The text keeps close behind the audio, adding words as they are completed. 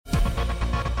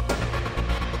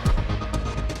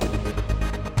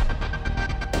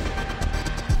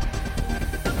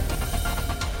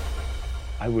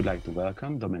would like to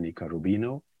welcome Domenica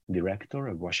Rubino, Director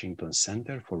of Washington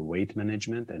Center for Weight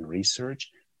Management and Research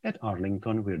at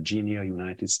Arlington, Virginia,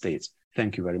 United States.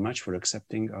 Thank you very much for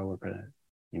accepting our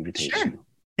invitation. Sure.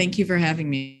 Thank you for having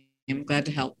me. I'm glad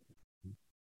to help.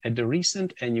 At the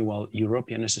recent annual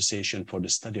European Association for the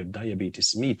Study of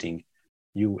Diabetes meeting,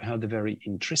 you held a very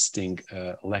interesting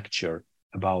lecture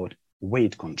about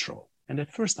weight control. And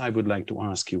at first, I would like to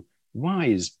ask you, why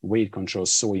is weight control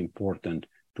so important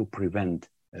to prevent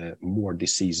more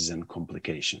diseases and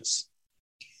complications?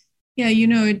 Yeah,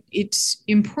 it's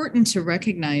important to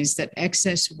recognize that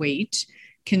excess weight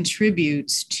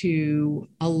contributes to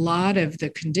a lot of the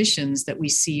conditions that we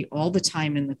see all the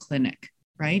time in the clinic,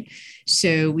 right?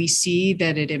 So we see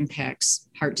that it impacts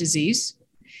heart disease.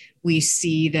 We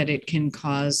see that it can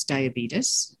cause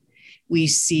diabetes. We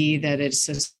see that it's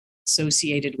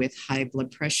associated with high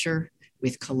blood pressure,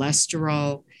 with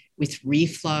cholesterol, with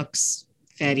reflux,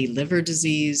 fatty liver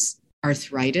disease,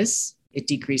 arthritis. It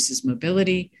decreases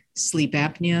mobility, sleep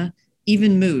apnea,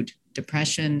 even mood,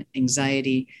 depression,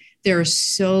 anxiety. There are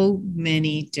so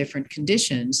many different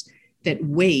conditions that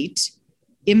weight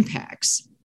impacts.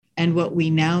 And what we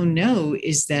now know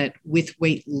is that with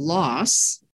weight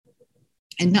loss,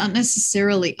 and not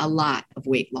necessarily a lot of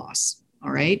weight loss,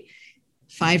 all right?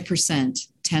 5%,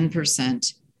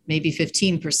 10%, maybe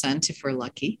 15% if we're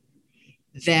lucky,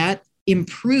 that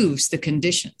improves the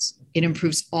conditions. It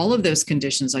improves all of those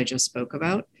conditions I just spoke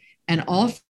about, and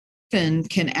often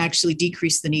can actually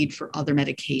decrease the need for other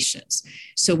medications.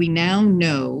 So we now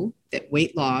know that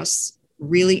weight loss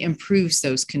really improves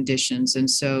those conditions. And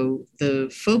so the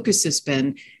focus has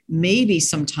been maybe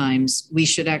sometimes we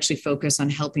should actually focus on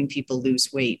helping people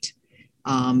lose weight.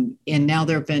 And now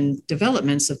there have been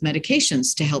developments of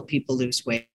medications to help people lose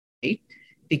weight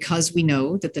because we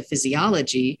know that the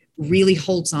physiology really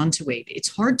holds on to weight. It's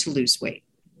hard to lose weight.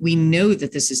 We know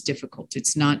that this is difficult.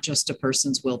 It's not just a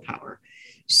person's willpower.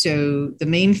 So the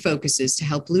main focus is to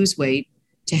help lose weight,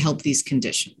 to help these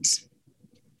conditions.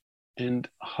 And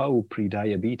how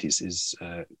prediabetes is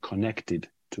connected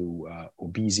to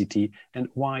obesity, and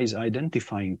why is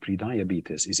identifying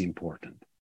prediabetes is important?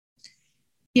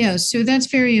 Yeah, so that's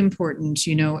very important.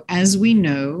 As we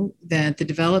know that the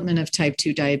development of type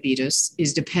 2 diabetes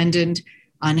is dependent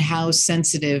on how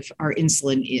sensitive our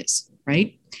insulin is,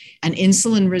 right? And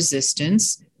insulin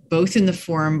resistance, both in the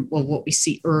form of what we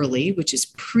see early, which is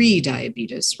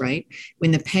pre-diabetes, right?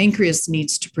 When the pancreas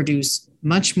needs to produce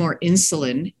much more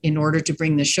insulin in order to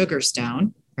bring the sugars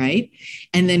down, right?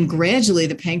 And then gradually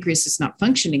the pancreas is not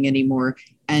functioning anymore,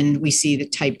 and we see the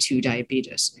type 2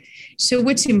 diabetes. So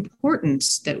what's important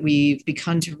that we've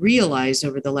begun to realize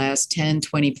over the last 10,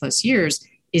 20 plus years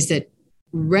is that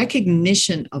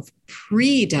recognition of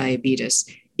pre-diabetes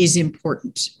is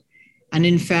important. And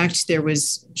in fact, there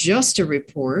was just a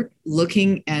report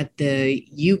looking at the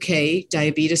UK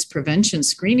diabetes prevention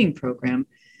screening program.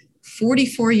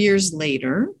 44 years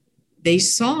later, they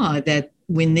saw that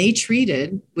when they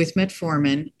treated with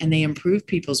metformin and they improved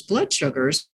people's blood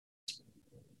sugars,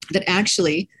 that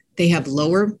actually they have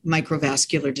lower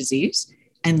microvascular disease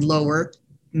and lower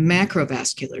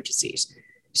macrovascular disease.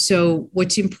 So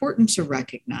what's important to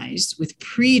recognize with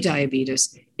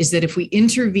pre-diabetes is that if we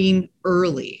intervene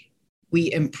early,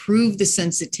 we improve the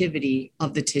sensitivity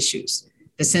of the tissues,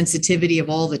 the sensitivity of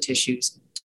all the tissues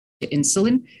to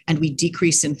insulin, and we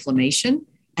decrease inflammation,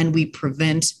 and we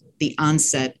prevent the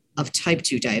onset of type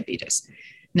 2 diabetes.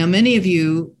 Now, many of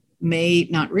you may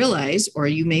not realize, or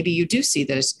maybe you do see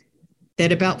this,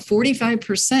 that about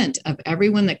 45% of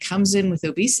everyone that comes in with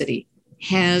obesity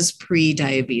has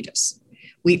pre-diabetes.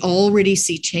 We already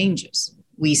see changes.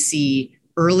 We see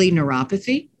early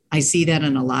neuropathy. I see that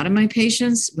in a lot of my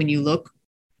patients. When you look,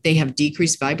 they have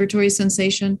decreased vibratory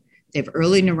sensation. They have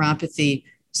early neuropathy,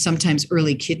 sometimes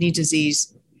early kidney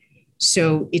disease.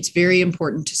 So it's very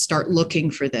important to start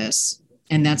looking for this.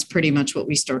 And that's pretty much what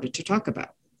we started to talk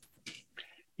about.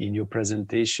 In your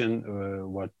presentation,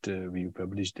 what we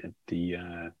published at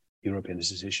the European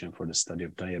Association for the Study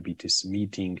of Diabetes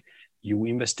meeting, you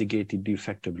investigated the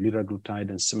effect of liraglutide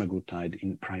and semaglutide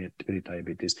in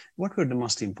prediabetes. What were the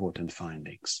most important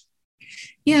findings?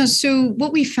 Yeah, so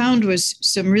what we found was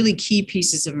some really key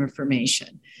pieces of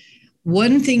information.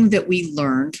 One thing that we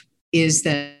learned is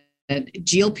that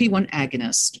GLP-1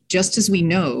 agonists, just as we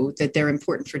know that they're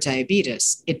important for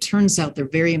diabetes, it turns out they're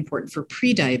very important for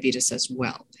prediabetes as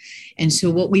well. And so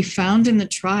what we found in the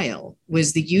trial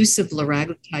was the use of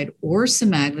liraglutide or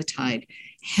semaglutide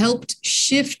helped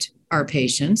shift our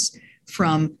patients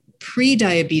from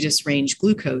pre-diabetes range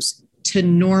glucose to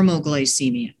normal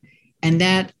glycemia. And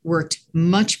that worked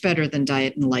much better than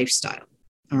diet and lifestyle.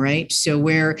 All right. So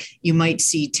where you might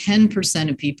see 10%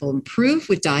 of people improve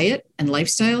with diet and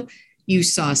lifestyle, you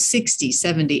saw 60,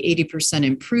 70, 80%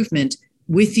 improvement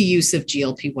with the use of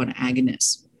GLP-1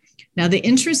 agonists. Now, the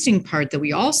interesting part that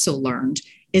we also learned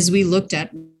is we looked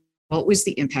at what was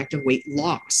the impact of weight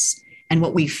loss. And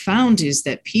what we found is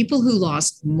that people who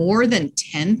lost more than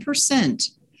 10%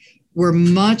 were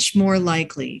much more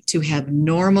likely to have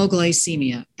normal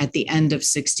glycemia at the end of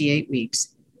 68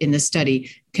 weeks in the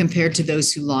study compared to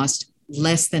those who lost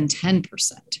less than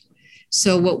 10%.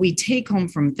 So what we take home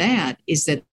from that is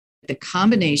that the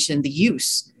combination, the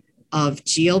use of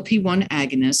GLP-1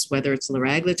 agonists, whether it's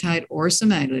liraglutide or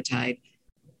semaglutide,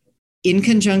 in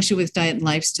conjunction with diet and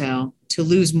lifestyle to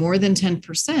lose more than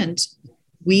 10%,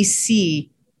 we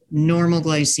see normal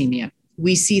glycemia.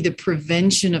 We see the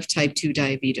prevention of type 2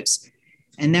 diabetes.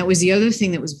 And that was the other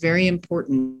thing that was very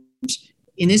important.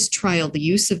 In this trial, the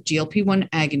use of GLP-1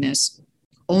 agonists,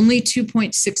 only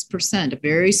 2.6%, a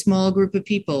very small group of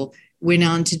people, went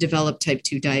on to develop type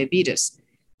 2 diabetes.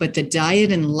 But the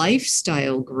diet and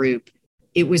lifestyle group,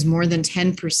 it was more than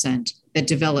 10% that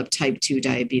developed type 2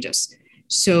 diabetes.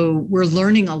 So we're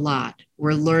learning a lot.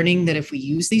 We're learning that if we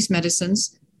use these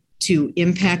medicines to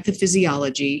impact the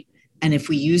physiology, and if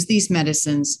we use these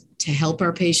medicines to help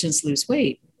our patients lose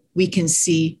weight, we can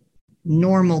see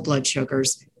normal blood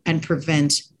sugars and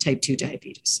prevent type 2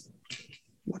 diabetes.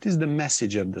 What is the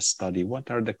message of the study?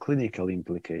 What are the clinical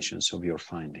implications of your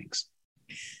findings?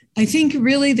 I think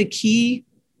really the key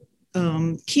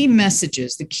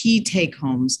messages, the key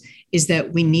take-homes is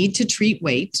that we need to treat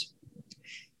weight.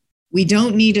 We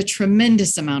don't need a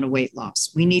tremendous amount of weight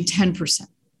loss. We need 10%.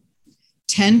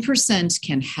 10%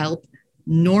 can help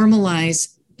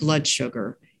normalize blood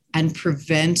sugar and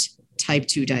prevent type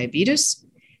 2 diabetes.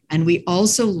 And we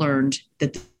also learned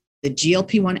that the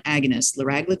GLP-1 agonists,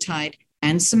 liraglutide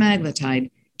and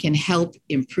semaglutide, can help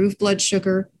improve blood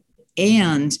sugar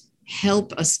and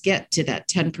help us get to that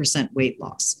 10% weight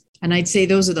loss. And I'd say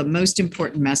those are the most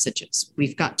important messages.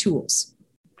 We've got tools.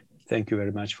 Thank you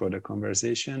very much for the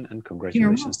conversation and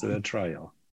congratulations to the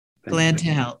trial. Glad to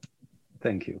help.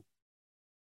 Thank you.